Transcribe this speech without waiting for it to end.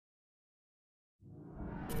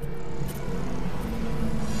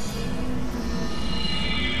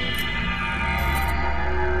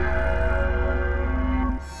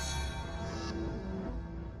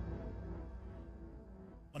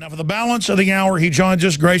Now, for the balance of the hour, he joins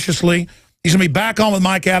us graciously. He's going to be back on with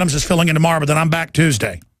Mike Adams is filling in tomorrow, but then I'm back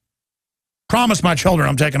Tuesday. Promise my children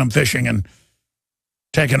I'm taking them fishing and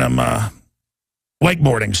taking them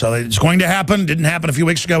wakeboarding. So it's going to happen. Didn't happen a few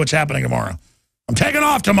weeks ago. It's happening tomorrow. I'm taking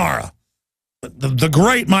off tomorrow. The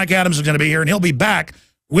great Mike Adams is going to be here, and he'll be back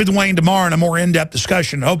with Wayne tomorrow in a more in-depth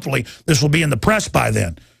discussion. Hopefully, this will be in the press by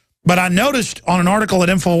then. But I noticed on an article at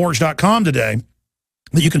Infowars.com today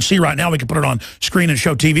that you can see right now, we can put it on screen and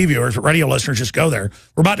show TV viewers, but radio listeners, just go there.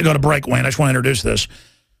 We're about to go to break, Wayne. I just want to introduce this.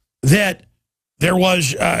 That there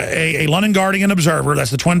was a London Guardian Observer,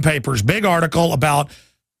 that's the Twin Papers, big article about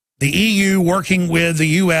the EU working with the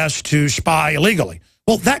U.S. to spy illegally.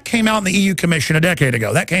 Well, that came out in the EU Commission a decade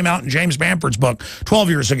ago. That came out in James Bamford's book 12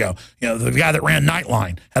 years ago. You know, the guy that ran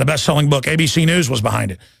Nightline, had a best-selling book. ABC News was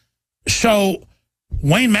behind it. So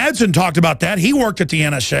Wayne Madsen talked about that. He worked at the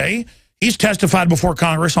NSA. He's testified before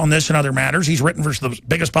Congress on this and other matters. He's written for the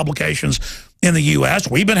biggest publications in the U.S.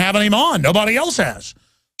 We've been having him on. Nobody else has.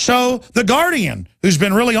 So the Guardian, who's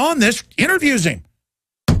been really on this, interviews him.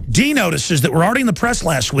 D notices that were already in the press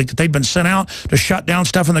last week that they'd been sent out to shut down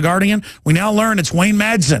stuff in the Guardian. We now learn it's Wayne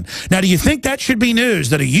Madsen. Now, do you think that should be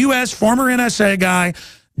news that a U.S. former NSA guy,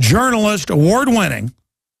 journalist, award-winning,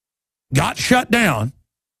 got shut down?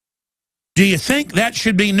 Do you think that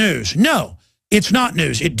should be news? No, it's not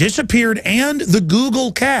news. It disappeared, and the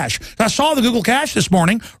Google cache. I saw the Google cache this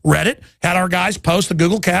morning, read it, had our guys post the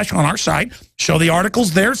Google cache on our site, show the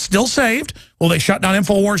articles there, still saved. Well, they shut down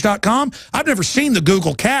Infowars.com. I've never seen the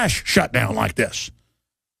Google cache shut down like this.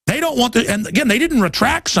 They don't want to, and again, they didn't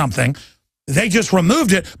retract something. They just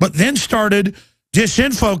removed it, but then started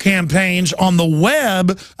disinfo campaigns on the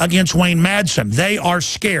web against Wayne Madsen. They are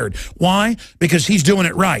scared. Why? Because he's doing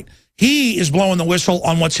it right. He is blowing the whistle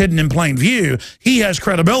on what's hidden in plain view. He has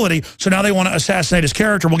credibility, so now they want to assassinate his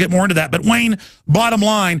character. We'll get more into that. But, Wayne, bottom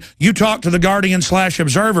line, you talked to the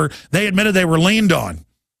Guardian/Observer. They admitted they were leaned on.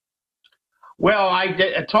 Well,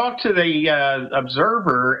 I talked to the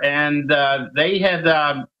Observer, and they had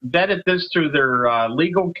vetted this through their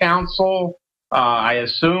legal counsel. I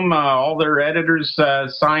assume all their editors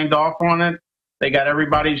signed off on it. They got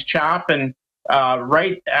everybody's chop, and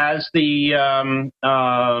right as the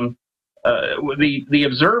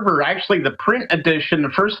Observer, actually the print edition,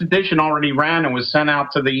 the first edition already ran and was sent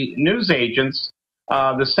out to the news agents.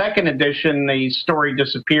 The second edition, the story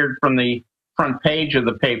disappeared from the front page of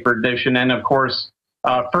the paper edition. And of course,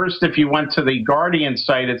 first, if you went to the Guardian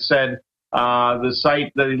site, it said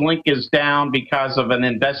the link is down because of an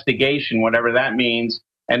investigation, whatever that means.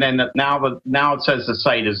 And then now it says the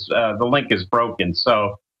site is, the link is broken.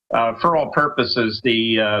 So for all purposes,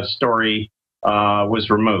 the story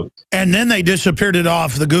was removed. And then they disappeared it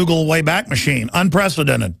off the Google Wayback Machine.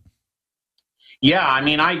 Unprecedented. Yeah, I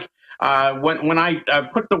mean, when I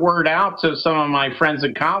put the word out to some of my friends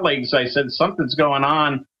and colleagues, I said something's going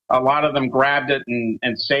on. A lot of them grabbed it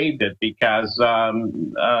and saved it because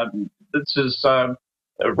this is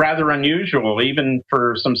rather unusual, even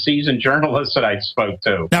for some seasoned journalists that I spoke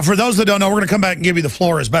to. Now, for those that don't know, we're going to come back and give you the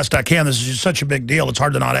floor as best I can. This is just such a big deal. It's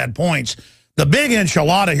hard to not add points. The big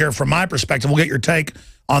enchilada here, from my perspective, we'll get your take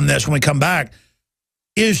on this when we come back,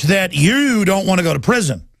 is that you don't want to go to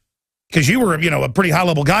prison because you were, a pretty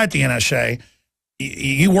high-level guy at the NSA.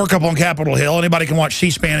 You work up on Capitol Hill. Anybody can watch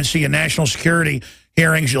C-SPAN and see in national security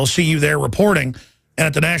hearings. You'll see you there reporting. And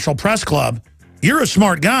at the National Press Club, you're a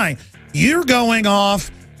smart guy. You're going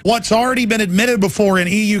off what's already been admitted before in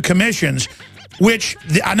EU commissions, which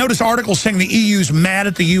I noticed articles saying the EU's mad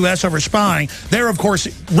at the U.S. over spying. They're, of course,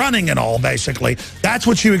 running it all, basically. That's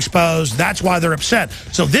what you exposed. That's why they're upset.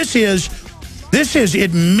 So this is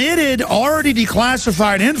admitted, already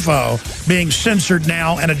declassified info being censored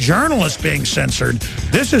now and a journalist being censored.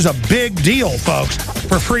 This is a big deal, folks,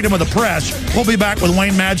 for freedom of the press. We'll be back with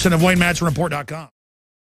Wayne Madsen of WayneMadsenReport.com.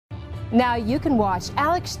 Now you can watch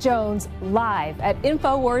Alex Jones live at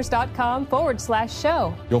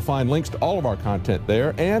Infowars.com/show. You'll find links to all of our content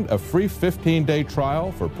there and a free 15-day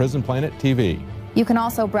trial for Prison Planet TV. You can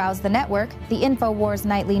also browse the network, the InfoWars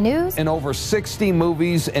Nightly News, and over 60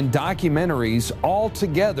 movies and documentaries all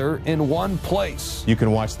together in one place. You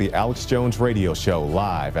can watch the Alex Jones radio show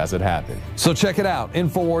live as it happened. So check it out,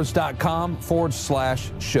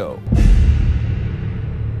 Infowars.com/show.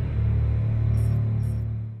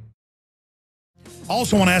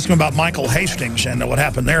 Also want to ask him about Michael Hastings and what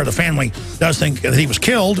happened there. The family does think that he was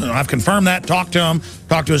killed, and I've confirmed that, talked to him,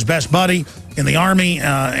 talked to his best buddy in the Army,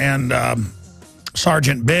 and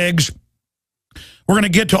Sergeant Biggs. We're going to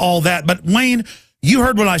get to all that. But, Wayne, you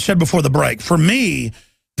heard what I said before the break. For me,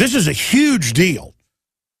 this is a huge deal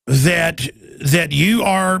that that you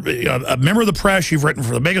are a member of the press. You've written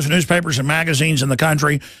for the biggest newspapers and magazines in the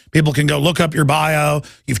country. People can go look up your bio.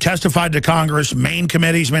 You've testified to Congress, main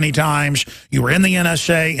committees many times. You were in the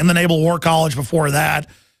NSA, in the Naval War College before that.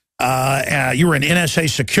 You were in NSA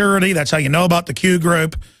security. That's how you know about the Q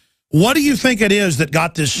group. What do you think it is that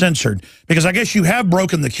got this censored? Because I guess you have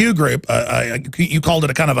broken the Q group. You called it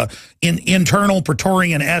a kind of internal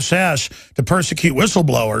Praetorian SS to persecute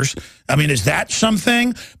whistleblowers. I mean, is that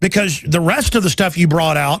something? Because the rest of the stuff you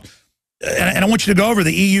brought out, and I want you to go over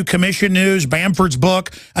the EU Commission news, Bamford's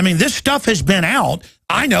book. I mean, this stuff has been out.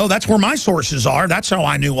 I know that's where my sources are. That's how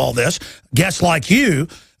I knew all this. Guests like you.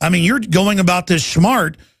 I mean, you're going about this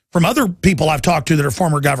smart. From other people I've talked to that are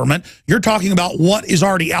former government, you're talking about what is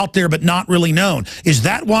already out there but not really known. Is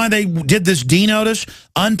that why they did this D-notice,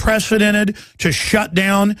 unprecedented, to shut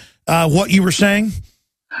down what you were saying?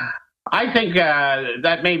 I think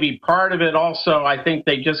that may be part of it. Also, I think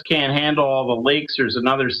they just can't handle all the leaks. There's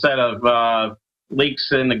another set of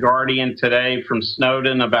leaks in The Guardian today from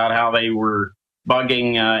Snowden about how they were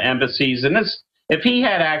bugging embassies. And this, if he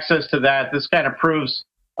had access to that, this kind of proves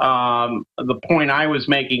the point I was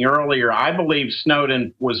making earlier. I believe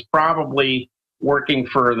Snowden was probably working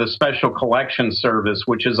for the Special Collection Service,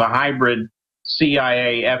 which is a hybrid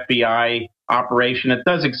CIA, FBI operation. It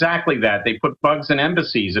does exactly that. They put bugs in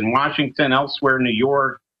embassies in Washington, elsewhere, New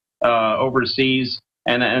York, overseas,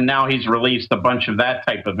 and now he's released a bunch of that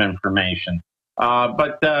type of information.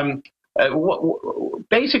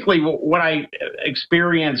 Basically, what I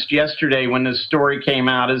experienced yesterday when this story came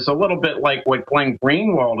out is a little bit like what Glenn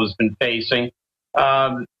Greenwald has been facing.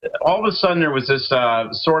 All of a sudden, there was this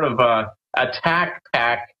sort of attack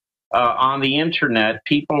pack on the internet,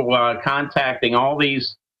 people contacting all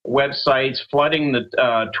these websites, flooding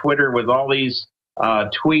the Twitter with all these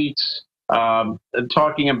tweets,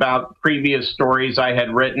 talking about previous stories I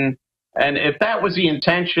had written. And if that was the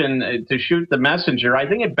intention to shoot the messenger, I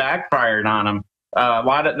think it backfired on him.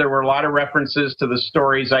 There were a lot of references to the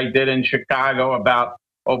stories I did in Chicago about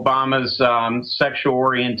Obama's sexual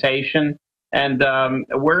orientation. And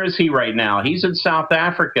where is he right now? He's in South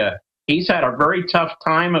Africa. He's had a very tough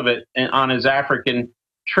time of it on his African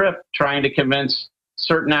trip, trying to convince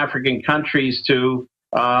certain African countries to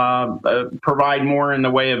provide more in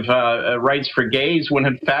the way of rights for gays, when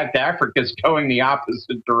in fact Africa's going the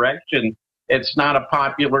opposite direction. It's not a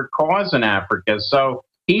popular cause in Africa. So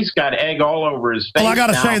he's got egg all over his face. Well, I got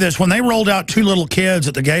to say this. When they rolled out 2 little kids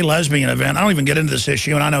at the gay lesbian event, I don't even get into this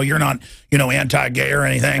issue, and I know you're not, anti-gay or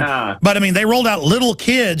anything. But, I mean, they rolled out little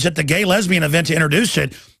kids at the gay lesbian event to introduce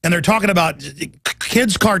it, and they're talking about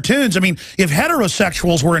kids' cartoons. I mean, if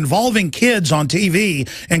heterosexuals were involving kids on TV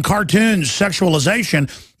and cartoons sexualization,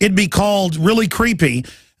 it'd be called really creepy.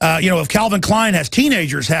 If Calvin Klein has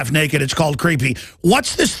teenagers half naked, it's called creepy.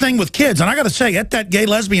 What's this thing with kids? And I got to say, at that gay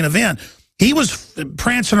lesbian event, he was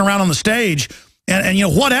prancing around on the stage and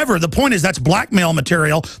whatever. The point is that's blackmail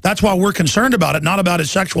material. That's why we're concerned about it, not about his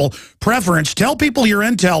sexual preference. Tell people your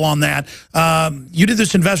intel on that. You did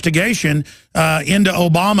this investigation into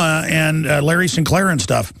Obama and Larry Sinclair and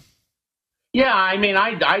stuff. Yeah, I mean,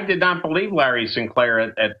 I did not believe Larry Sinclair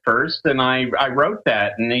at first, and I wrote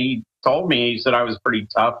that, and he told me, he said I was pretty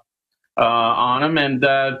tough on him, and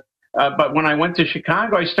but when I went to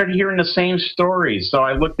Chicago, I started hearing the same stories, so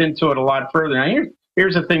I looked into it a lot further. Now,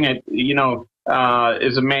 here's the thing that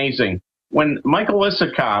is amazing. When Michael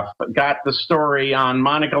Isikoff got the story on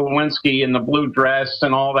Monica Lewinsky and the blue dress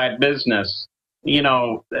and all that business,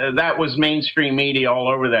 that was mainstream media all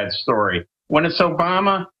over that story. When it's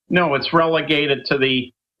Obama, no, it's relegated to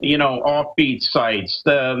the offbeat sites,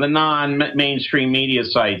 the non-mainstream media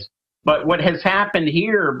sites. But what has happened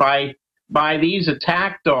here by these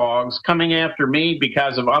attack dogs coming after me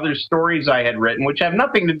because of other stories I had written, which have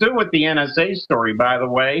nothing to do with the NSA story, by the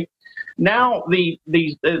way. Now the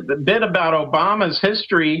bit about Obama's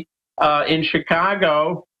history in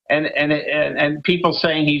Chicago and people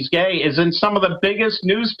saying he's gay is in some of the biggest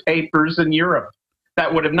newspapers in Europe.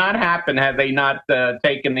 That would have not happened had they not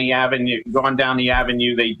gone down the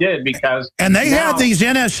avenue they did, because and they have these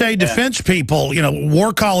NSA defense people,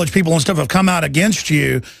 War College people and stuff have come out against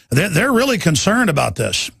you. They're really concerned about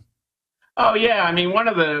this. Oh yeah, I mean one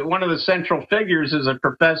of the central figures is a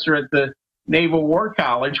professor at the Naval War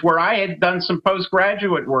College, where I had done some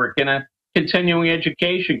postgraduate work in a continuing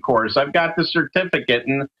education course. I've got the certificate,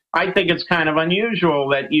 and I think it's kind of unusual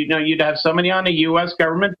that you'd have somebody on the U.S.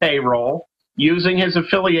 government payroll using his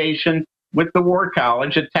affiliation with the War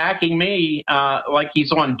College, attacking me like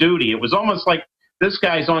he's on duty. It was almost like this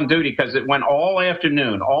guy's on duty, because it went all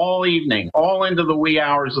afternoon, all evening, all into the wee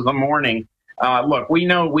hours of the morning. Look, we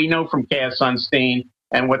know from Cass Sunstein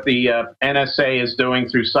and what the NSA is doing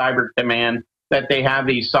through Cyber Command, that they have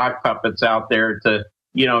these sock puppets out there to,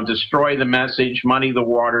 destroy the message, muddy the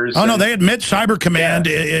waters. Oh, no, they admit Cyber Command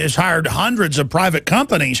has hired hundreds of private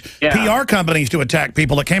companies, PR companies, to attack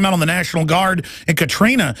people. That came out on the National Guard in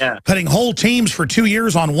Katrina, putting whole teams for 2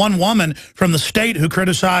 years on one woman from the state who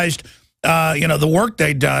criticized the work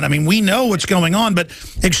they'd done. I mean, we know what's going on, but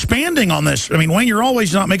expanding on this, I mean, Wayne, you're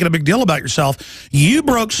always not making a big deal about yourself. You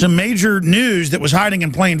broke some major news that was hiding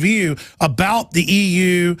in plain view about the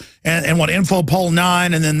EU and what Infopol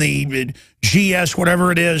 9 and then the GS,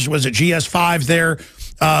 whatever it is, was it GS5 there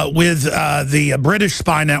with the British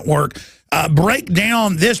spy network. Break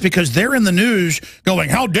down this, because they're in the news going,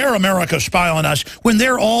 how dare America spy on us, when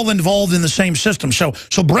they're all involved in the same system. So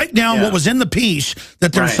break down what was in the piece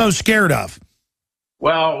that they're so scared of.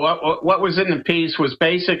 Well, what was in the piece was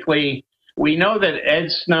basically, we know that Ed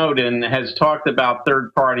Snowden has talked about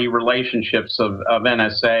third-party relationships of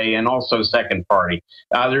NSA and also second-party.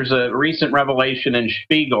 There's a recent revelation in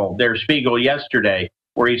Spiegel yesterday,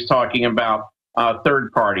 where he's talking about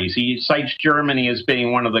third parties. He cites Germany as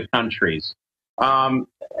being one of the countries.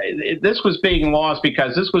 This was being lost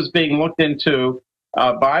because this was being looked into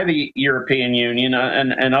by the European Union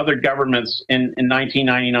and other governments in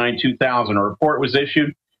 1999-2000. A report was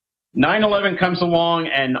issued. 9/11 comes along,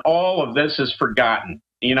 and all of this is forgotten.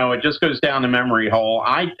 It just goes down the memory hole.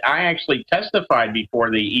 I actually testified before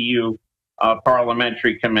the EU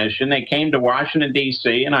Parliamentary Commission. They came to Washington,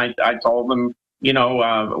 D.C., and I told them,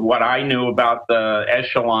 what I knew about the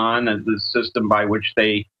echelon and the system by which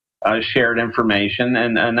they shared information,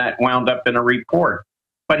 and that wound up in a report.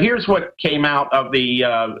 But here's what came out of the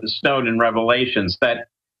Snowden revelations, that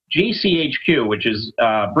GCHQ, which is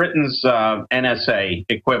Britain's NSA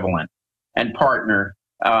equivalent and partner,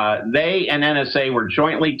 they and NSA were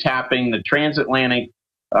jointly tapping the transatlantic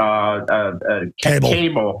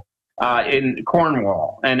cable in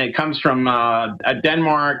Cornwall, and it comes from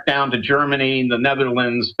Denmark down to Germany, the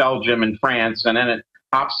Netherlands, Belgium, and France, and then it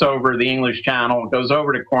hops over the English Channel, goes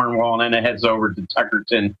over to Cornwall, and then it heads over to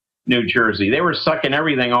Tuckerton, New Jersey. They were sucking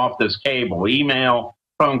everything off this cable, email,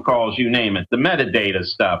 phone calls, you name it, the metadata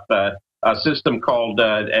stuff, a system called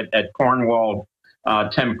at Cornwall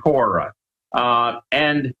Tempora,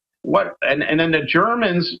 and then the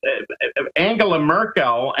Germans, Angela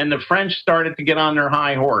Merkel and the French started to get on their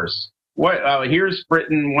high horse. Here's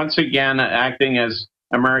Britain once again acting as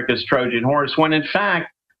America's Trojan horse, when in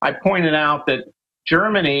fact I pointed out that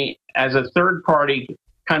Germany, as a third-party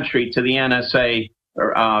country to the NSA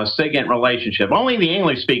SIGINT relationship, only the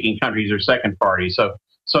English-speaking countries are second party. So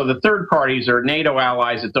the third parties are NATO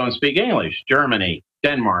allies that don't speak English: Germany,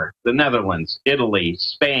 Denmark, the Netherlands, Italy,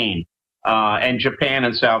 Spain, and Japan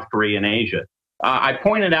and South Korea and Asia. I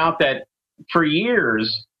pointed out that for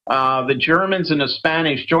years, the Germans and the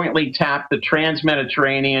Spanish jointly tapped the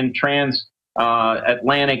trans-Mediterranean,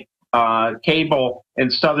 trans-Atlantic cable in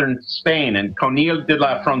southern Spain and Conil de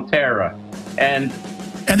la Frontera. And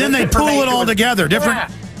then they pool it all together. Different.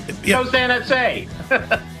 Yeah. Goes to NSA.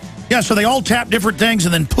 Yeah, so they all tap different things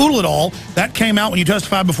and then pool it all. That came out when you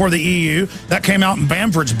testified before the EU. That came out in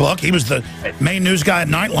Bamford's book. He was the main news guy at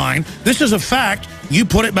Nightline. This is a fact. You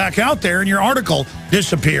put it back out there and your article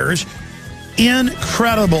disappears.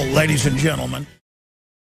 Incredible, ladies and gentlemen.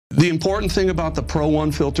 The important thing about the Pro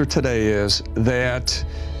 1 filter today is that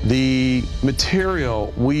the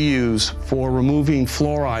material we use for removing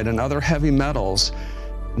fluoride and other heavy metals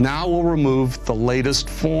now will remove the latest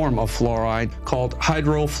form of fluoride called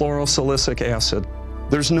hydrofluorosilicic acid.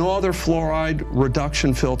 There's no other fluoride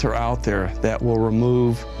reduction filter out there that will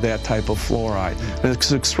remove that type of fluoride. And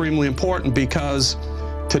it's extremely important because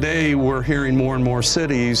today we're hearing more and more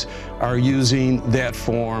cities are using that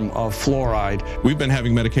form of fluoride. We've been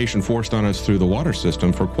having medication forced on us through the water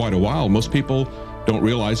system for quite a while. Most people don't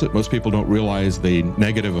realize it. Most people don't realize the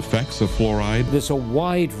negative effects of fluoride. There's a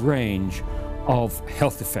wide range of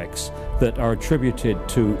health effects that are attributed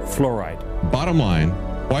to fluoride. Bottom line,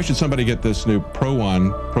 why should somebody get this new Pro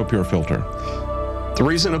 1 ProPure filter? The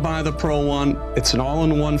reason to buy the Pro 1, it's an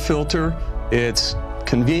all-in-one filter. It's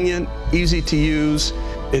convenient, easy to use.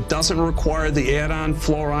 It doesn't require the add-on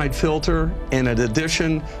fluoride filter. And in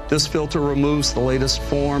addition, this filter removes the latest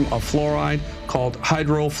form of fluoride called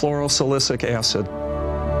hydrofluorosilicic acid.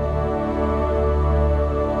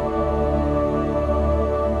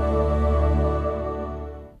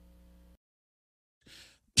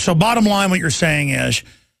 So bottom line, what you're saying is,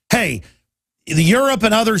 hey, the Europe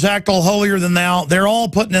and others act all holier than thou. They're all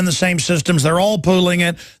putting in the same systems. They're all pooling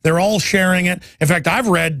it. They're all sharing it. In fact, I've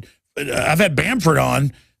had Bamford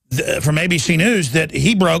on from ABC News that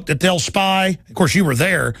he broke that they'll spy. Of course, you were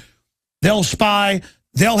there. They'll spy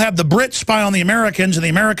they'll have the Brits spy on the Americans and the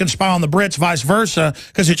Americans spy on the Brits, vice versa,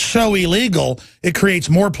 because it's so illegal. It creates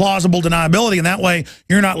more plausible deniability, and that way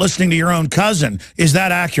you're not listening to your own cousin. Is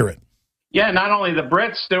that accurate? Yeah, not only the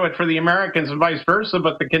Brits do it for the Americans and vice versa,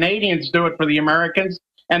 but the Canadians do it for the Americans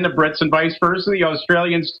and the Brits and vice versa. The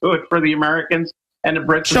Australians do it for the Americans and the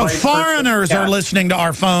Brits. So foreigners are listening to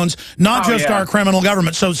our phones, not just our criminal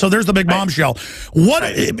government. So there's the big bombshell. What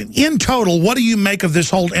in total? What do you make of this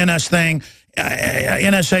whole NSA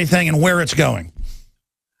thing and where it's going?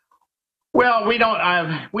 Well, we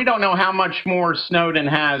don't know how much more Snowden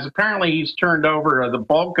has. Apparently, he's turned over the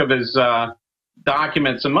bulk of his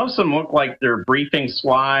documents, and most of them look like they're briefing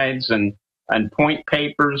slides and point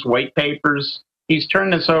papers, white papers. He's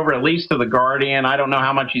turned this over at least to The Guardian. I don't know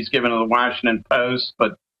how much he's given to the Washington Post,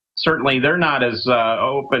 but certainly they're not as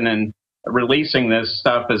open in releasing this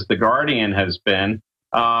stuff as The Guardian has been.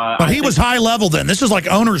 But he was high level then. This is like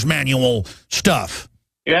owner's manual stuff.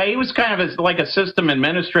 Yeah, he was kind of like a system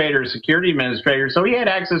administrator, security administrator, so he had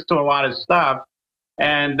access to a lot of stuff.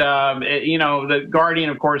 And, you know, The Guardian,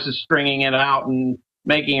 of course, is stringing it out and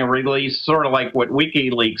making a release sort of like what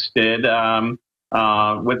WikiLeaks did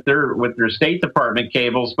with their State Department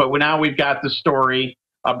cables. But now we've got the story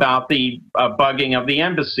about the bugging of the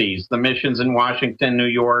embassies, the missions in Washington, New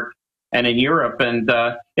York, and in Europe. And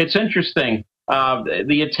it's interesting.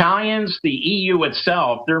 The Italians, the EU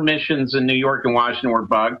itself, their missions in New York and Washington were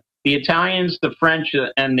bugged. The Italians, the French,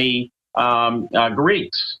 and the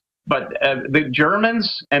Greeks. But the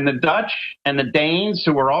Germans and the Dutch and the Danes,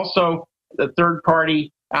 who were also the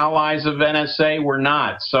third-party allies of NSA, were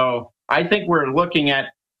not. So I think we're looking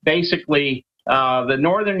at basically the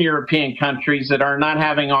Northern European countries that are not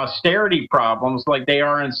having austerity problems like they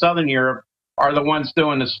are in Southern Europe are the ones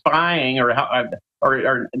doing the spying or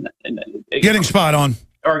getting spied on.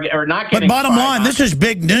 Or not getting. But bottom line, this is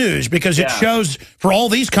big news because it shows for all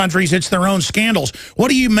these countries it's their own scandals. What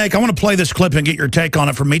do you make? I want to play this clip and get your take on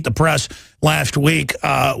it from Meet the Press last week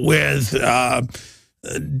with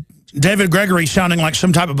David Gregory sounding like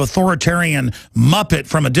some type of authoritarian Muppet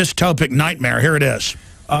from a dystopic nightmare. Here it is.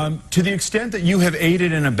 To the extent that you have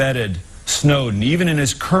aided and abetted Snowden, even in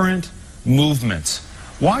his current movements,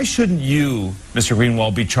 why shouldn't you, Mr.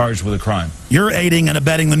 Greenwald, be charged with a crime? You're aiding and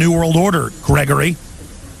abetting the New World Order, Gregory.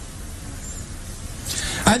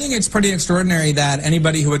 I think it's pretty extraordinary that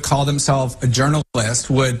anybody who would call themselves a journalist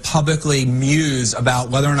would publicly muse about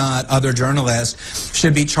whether or not other journalists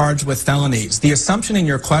should be charged with felonies. The assumption in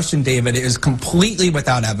your question, David, is completely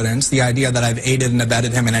without evidence, the idea that I've aided and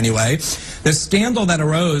abetted him in any way. The scandal that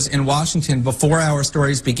arose in Washington before our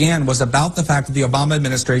stories began was about the fact that the Obama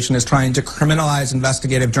administration is trying to criminalize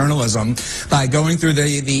investigative journalism by going through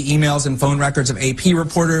the emails and phone records of AP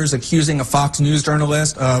reporters, accusing a Fox News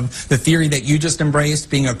journalist of the theory that you just embraced,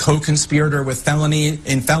 being a co-conspirator with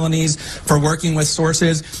felonies for working with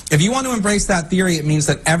sources. If you want to embrace that theory, it means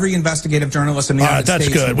that every investigative journalist in the United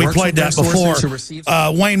States... That's good. We played that before.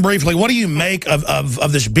 Wayne, briefly, what do you make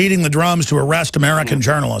of this beating the drums to arrest American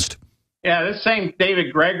journalists? Yeah, this same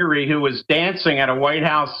David Gregory, who was dancing at a White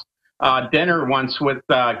House dinner once with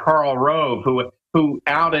Karl Rove, who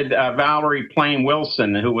outed Valerie Plame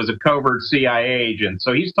Wilson, who was a covert CIA agent.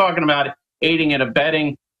 So he's talking about aiding and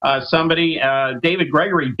abetting somebody. David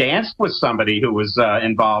Gregory danced with somebody who was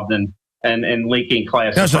involved in leaking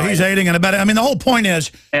classified. Yeah, so he's aiding and abetting. I mean, the whole point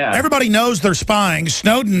is everybody knows they're spying.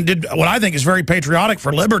 Snowden did what I think is very patriotic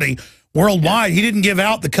for liberty worldwide. He didn't give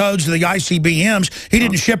out the codes to the ICBMs. He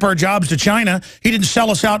didn't ship our jobs to China. He didn't sell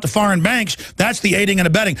us out to foreign banks. That's the aiding and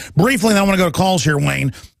abetting. Briefly, I want to go to calls here,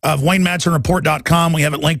 Wayne, of WayneMadsonReport.com. We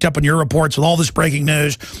have it linked up in your reports with all this breaking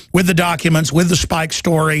news, with the documents, with the spike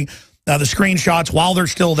story, the screenshots while they're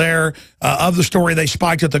still there of the story they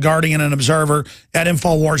spiked at The Guardian and Observer at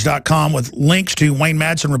Infowars.com with links to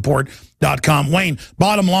WayneMadsonReport.com. Wayne,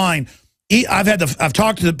 bottom line, I've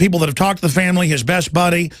talked to the people that have talked to the family, his best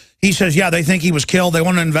buddy. He says, yeah, they think he was killed. They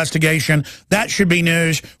want an investigation. That should be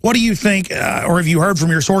news. What do you think, or have you heard from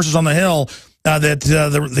your sources on the Hill, that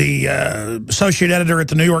the associate editor at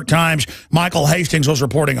the New York Times, Michael Hastings, was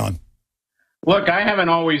reporting on? Look, I haven't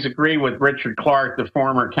always agreed with Richard Clark, the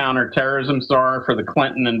former counterterrorism czar for the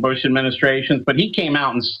Clinton and Bush administrations, but he came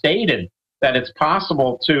out and stated that it's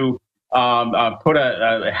possible to put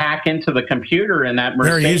a hack into the computer in that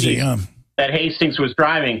Mercedes. Very easy, yeah. That Hastings was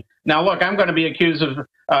driving. Now, look, I'm going to be accused of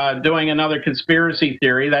doing another conspiracy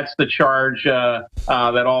theory. That's the charge that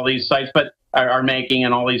all these sites are making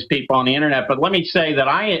and all these people on the internet. But let me say that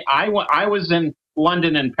I was in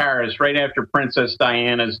London and Paris right after Princess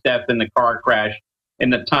Diana's death in the car crash in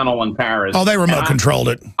the tunnel in Paris. Oh, they remote controlled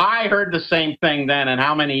it. I heard the same thing then. And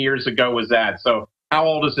how many years ago was that? So how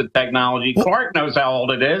old is the technology. Clark knows how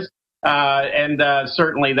old it is. And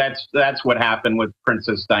certainly that's what happened with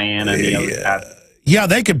Princess Diana and the other cats. Yeah,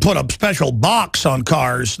 they could put a special box on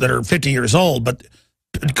cars that are 50 years old, but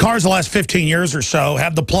cars the last 15 years or so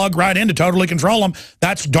have the plug right in to totally control them.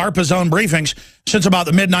 That's DARPA's own briefings since about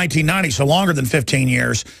the mid-1990s, so longer than 15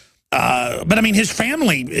 years. But, I mean, his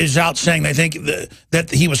family is out saying they think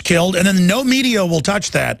that he was killed, and then no media will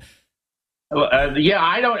touch that. Yeah,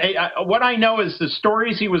 I don't. What I know is the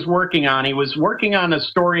stories he was working on. He was working on a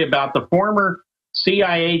story about the former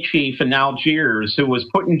CIA chief in Algiers who was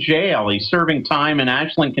put in jail. He's serving time in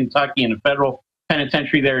Ashland, Kentucky, in a federal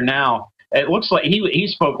penitentiary there now. It looks like he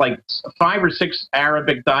spoke like 5 or 6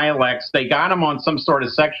 Arabic dialects. They got him on some sort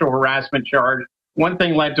of sexual harassment charge. One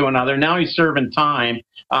thing led to another. Now he's serving time.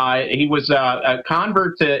 He was a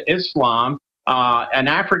convert to Islam. An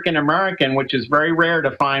African-American, which is very rare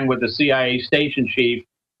to find with the CIA station chief,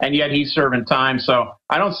 and yet he's serving time. So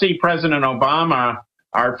I don't see President Obama,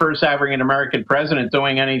 our first African-American president,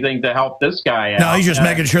 doing anything to help this guy out. No, he's just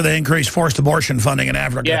making sure they increase forced abortion funding in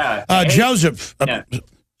Africa. Yeah. Joseph,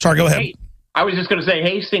 sorry, go ahead. I was just going to say,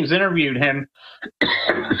 Hastings interviewed him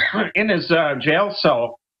in his jail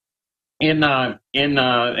cell in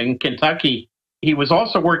Kentucky. He was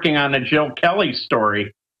also working on a Jill Kelly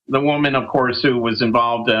story. The woman, of course, who was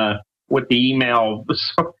involved with the email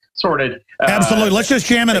sort of... Absolutely. Let's just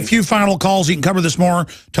jam in a few final calls. You can cover this more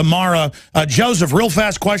tomorrow. Joseph, real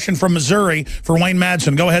fast question from Missouri for Wayne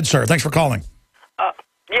Madsen. Go ahead, sir. Thanks for calling.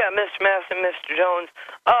 Yeah, Mr. Madsen, Mr. Jones.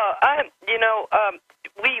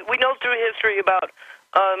 We know through history about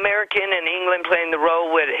American and England playing the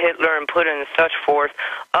role with Hitler and Putin and such forth.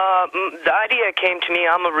 The idea came to me.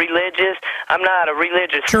 I'm not a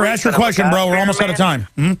religious. Sure, ask your question, bro. We're almost out of time.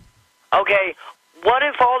 Okay, what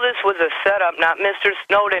if all this was a setup, not Mr.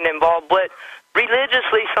 Snowden involved, but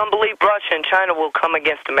religiously some believe Russia and China will come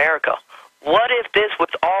against America? What if this was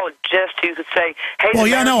all just to say, hey... Well,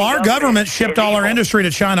 yeah, no, our government shipped all our industry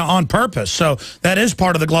to China on purpose, so that is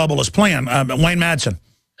part of the globalist plan. Wayne Madsen.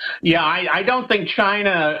 Yeah, I don't think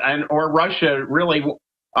China or Russia really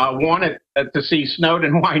wanted to see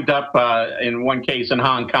Snowden wind up in one case in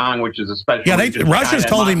Hong Kong, which is a special. Yeah, Russia's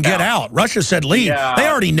told him get out. Russia said leave. Yeah. They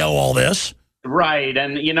already know all this. Right,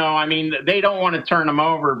 and I mean, they don't want to turn him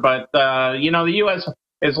over, but the U.S.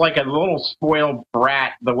 is like a little spoiled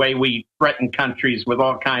brat. The way we threaten countries with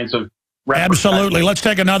all kinds of. Absolutely. Let's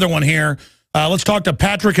take another one here. Let's talk to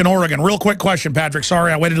Patrick in Oregon. Real quick question, Patrick.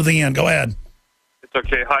 Sorry, I waited to the end. Go ahead. It's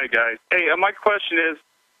okay. Hi, guys. Hey, my question is,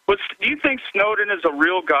 do you think Snowden is a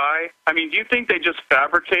real guy? I mean, do you think they just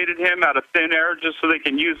fabricated him out of thin air just so they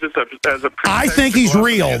can use this as a pretext? I think he's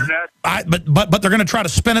real. But they're going to try to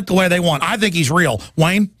spin it the way they want. I think he's real.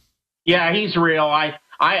 Wayne? Yeah, he's real.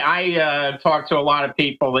 I talked to a lot of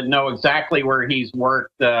people that know exactly where he's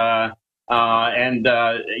worked. I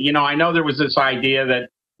know there was this idea that,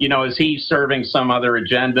 is he serving some other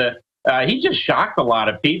agenda? He just shocked a lot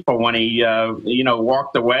of people when he,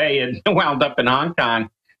 walked away and wound up in Hong Kong.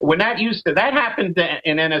 When that happened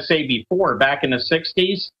in NSA before, back in the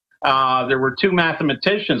 60s, there were 2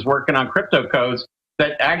 mathematicians working on crypto codes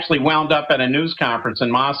that actually wound up at a news conference in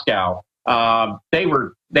Moscow. They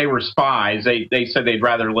were spies. They said they'd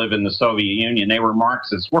rather live in the Soviet Union. They were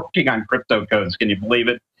Marxists working on crypto codes. Can you believe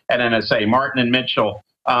it? At NSA, Martin and Mitchell.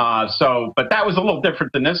 But that was a little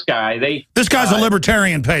different than this guy. This guy's a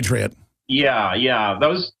libertarian patriot. Yeah.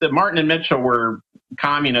 The Martin and Mitchell were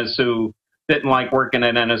communists who didn't like working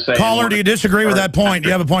at NSA. Caller, do you disagree with that point? Do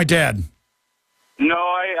you have a point to add? No,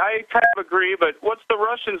 I kind of agree, but what's the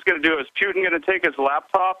Russians going to do? Is Putin going to take his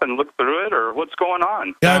laptop and look through it, or what's going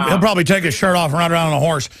on? Yeah, he'll probably take his shirt off and ride around on a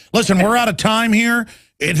horse. Listen, we're out of time here.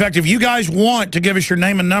 In fact, if you guys want to give us your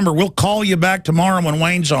name and number, we'll call you back tomorrow when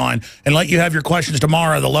Wayne's on and let you have your questions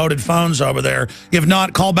tomorrow. The loaded phone's over there. If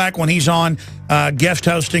not, call back when he's on, guest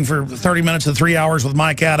hosting for 30 minutes to 3 hours with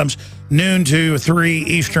Mike Adams, noon to 3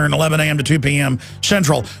 Eastern, 11 a.m. to 2 p.m.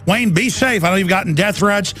 Central. Wayne, be safe. I know you've gotten death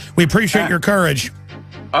threats. We appreciate your courage.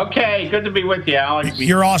 Okay, good to be with you, Alex.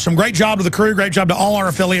 You're awesome. Great job to the crew. Great job to all our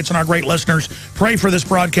affiliates and our great listeners. Pray for this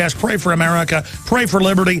broadcast. Pray for America. Pray for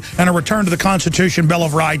liberty and a return to the Constitution, Bill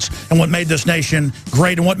of Rights, and what made this nation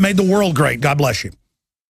great and what made the world great. God bless you.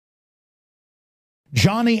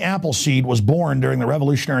 Johnny Appleseed was born during the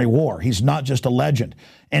Revolutionary War. He's not just a legend.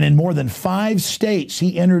 And in more than 5 states,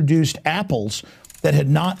 he introduced apples that had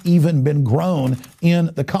not even been grown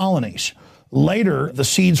in the colonies. Later, the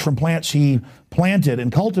seeds from plants he planted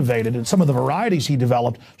and cultivated and some of the varieties he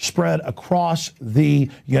developed spread across the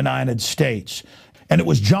United States. And it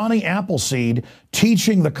was Johnny Appleseed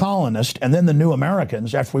teaching the colonists and then the new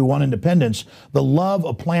Americans, after we won independence, the love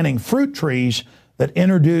of planting fruit trees that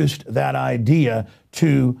introduced that idea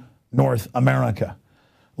to North America.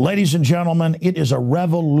 Ladies and gentlemen, it is a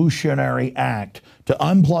revolutionary act to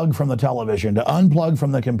unplug from the television, to unplug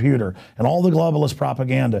from the computer and all the globalist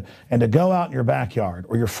propaganda, and to go out in your backyard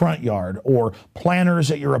or your front yard or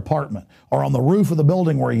planters at your apartment or on the roof of the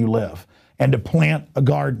building where you live, and to plant a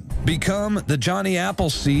garden. Become the Johnny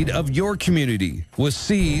Appleseed of your community with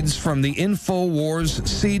seeds from the InfoWars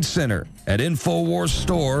Seed Center at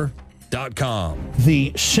InfoWarsStore.com.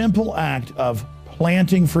 The simple act of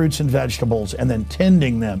planting fruits and vegetables and then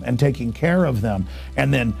tending them and taking care of them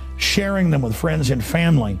and then sharing them with friends and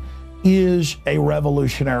family is a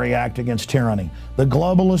revolutionary act against tyranny. The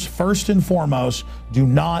globalists, first and foremost, do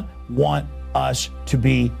not want us to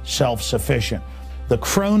be self-sufficient. The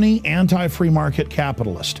crony anti-free market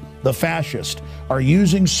capitalist, the fascist, are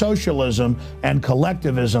using socialism and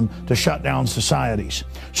collectivism to shut down societies.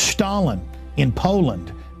 Stalin in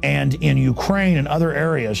Poland and in Ukraine and other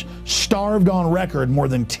areas starved on record more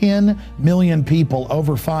than 10 million people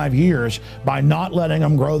over 5 years by not letting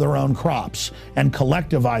them grow their own crops and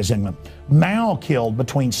collectivizing them. Mao killed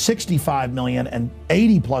between 65 million and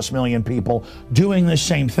 80+ million people doing this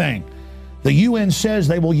same thing. The UN says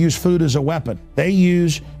they will use food as a weapon. They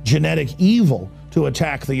use genetic evil to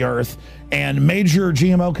attack the earth, and major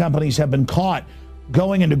GMO companies have been caught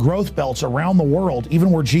going into growth belts around the world,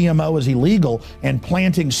 even where GMO is illegal, and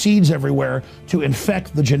planting seeds everywhere to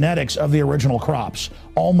infect the genetics of the original crops.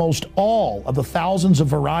 Almost all of the thousands of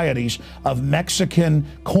varieties of Mexican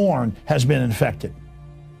corn has been infected.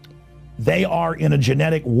 They are in a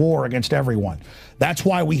genetic war against everyone. That's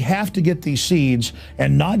why we have to get these seeds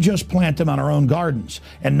and not just plant them on our own gardens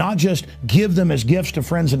and not just give them as gifts to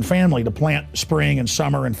friends and family to plant spring and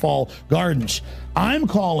summer and fall gardens. I'm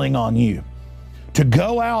calling on you to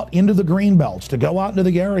go out into the green belts, to go out into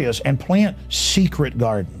the areas and plant secret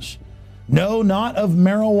gardens. No, not of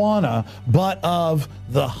marijuana, but of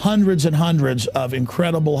the hundreds and hundreds of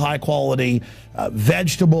incredible high-quality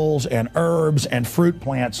vegetables and herbs and fruit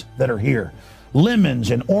plants that are here.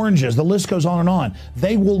 Lemons and oranges, the list goes on and on.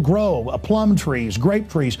 They will grow, plum trees, grape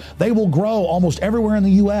trees, they will grow almost everywhere in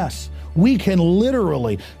the U.S. We can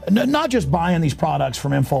literally, not just buying these products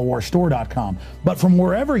from InfoWarsStore.com, but from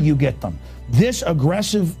wherever you get them. This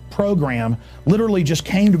aggressive program literally just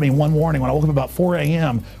came to me one morning when I woke up about 4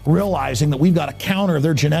 a.m. realizing that we've got to counter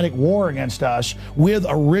their genetic war against us with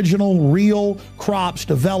original, real crops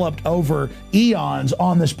developed over eons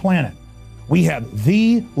on this planet. We have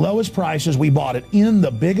the lowest prices. We bought it in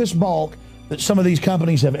the biggest bulk that some of these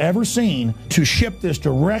companies have ever seen to ship this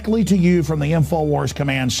directly to you from the InfoWars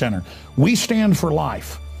Command Center. We stand for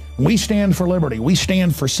life. We stand for liberty. We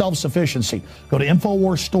stand for self-sufficiency. Go to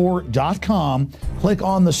InfoWarsStore.com, click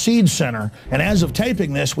on the Seed Center, and as of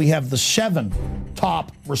taping this, we have the 7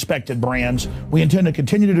 top respected brands. We intend to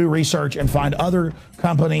continue to do research and find other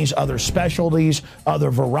companies, other specialties,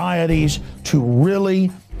 other varieties to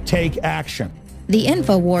really take action. The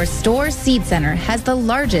InfoWars Store Seed Center has the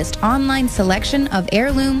largest online selection of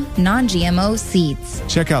heirloom, non-GMO seeds.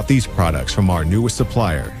 Check out these products from our newest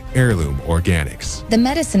supplier, Heirloom Organics. The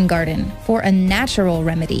Medicine Garden for a natural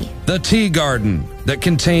remedy. The Tea Garden that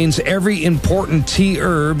contains every important tea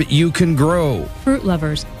herb you can grow. Fruit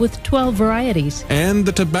Lovers with 12 varieties. And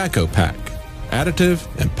the Tobacco Pack, additive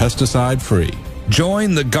and pesticide free.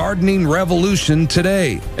 Join the gardening revolution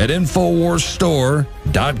today at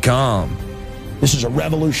InfoWarsStore.com. This is a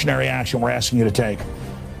revolutionary action we're asking you to take.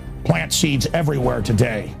 Plant seeds everywhere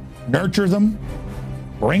today. Nurture them,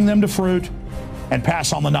 bring them to fruit, and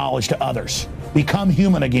pass on the knowledge to others. Become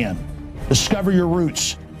human again. Discover your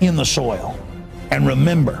roots in the soil. And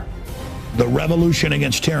remember, the revolution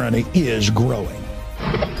against tyranny is growing.